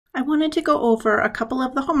wanted to go over a couple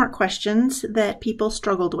of the homework questions that people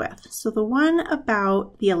struggled with. So the one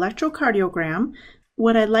about the electrocardiogram,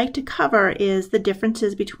 what I'd like to cover is the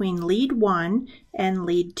differences between lead 1 and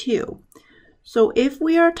lead 2. So if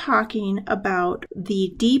we are talking about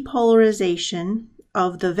the depolarization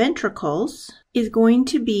of the ventricles, is going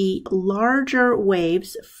to be larger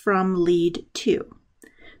waves from lead 2.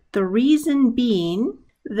 The reason being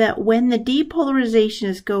that when the depolarization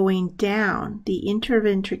is going down the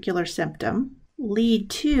interventricular septum, lead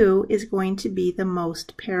 2 is going to be the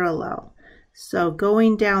most parallel. So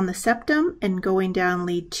going down the septum and going down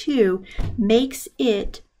lead 2 makes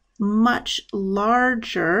it much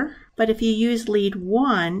larger, but if you use lead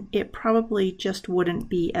 1, it probably just wouldn't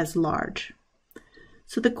be as large.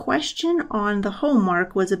 So the question on the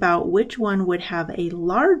homework was about which one would have a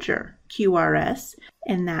larger QRS,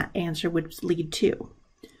 and that answer was lead 2.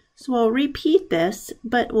 So I'll repeat this,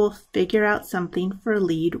 but we'll figure out something for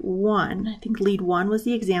lead 1. I think lead 1 was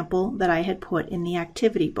the example that I had put in the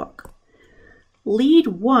activity book. Lead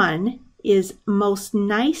 1 is most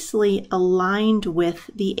nicely aligned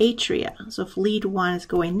with the atria. So if lead 1 is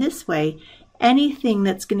going this way, anything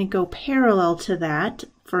that's going to go parallel to that,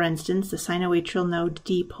 for instance, the sinoatrial node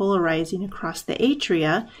depolarizing across the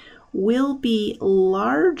atria, will be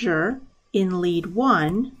larger in lead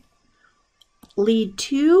 1. Lead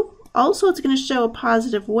 2, also it's going to show a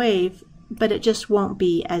positive wave, but it just won't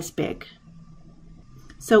be as big.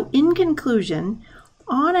 So in conclusion,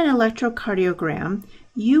 on an electrocardiogram,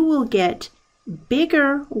 you will get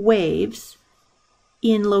bigger waves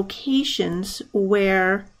in locations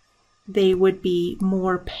where they would be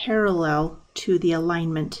more parallel to the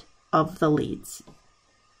alignment of the leads.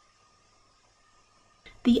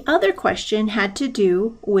 The other question had to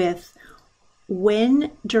do with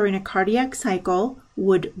when during a cardiac cycle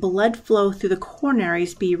would blood flow through the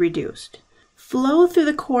coronaries be reduced. Flow through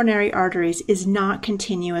the coronary arteries is not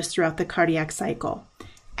continuous throughout the cardiac cycle.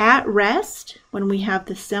 At rest, when we have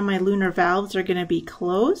the semilunar valves are going to be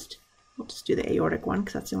closed, we'll just do the aortic one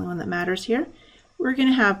because that's the only one that matters here, we're going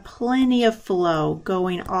to have plenty of flow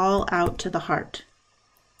going all out to the heart.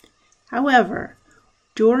 However,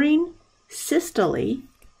 during systole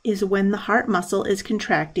is when the heart muscle is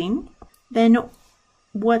contracting. Then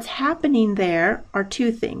what's happening there are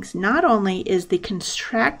two things. Not only is the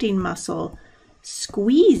contracting muscle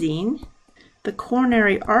squeezing the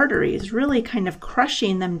coronary arteries, really kind of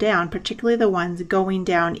crushing them down, particularly the ones going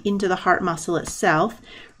down into the heart muscle itself,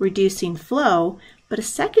 reducing flow. But a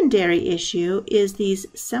secondary issue is these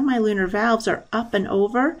semilunar valves are up and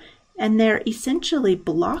over, and they're essentially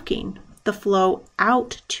blocking the flow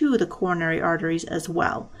out to the coronary arteries as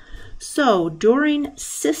well. So during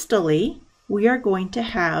systole, we are going to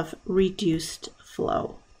have reduced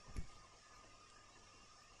flow.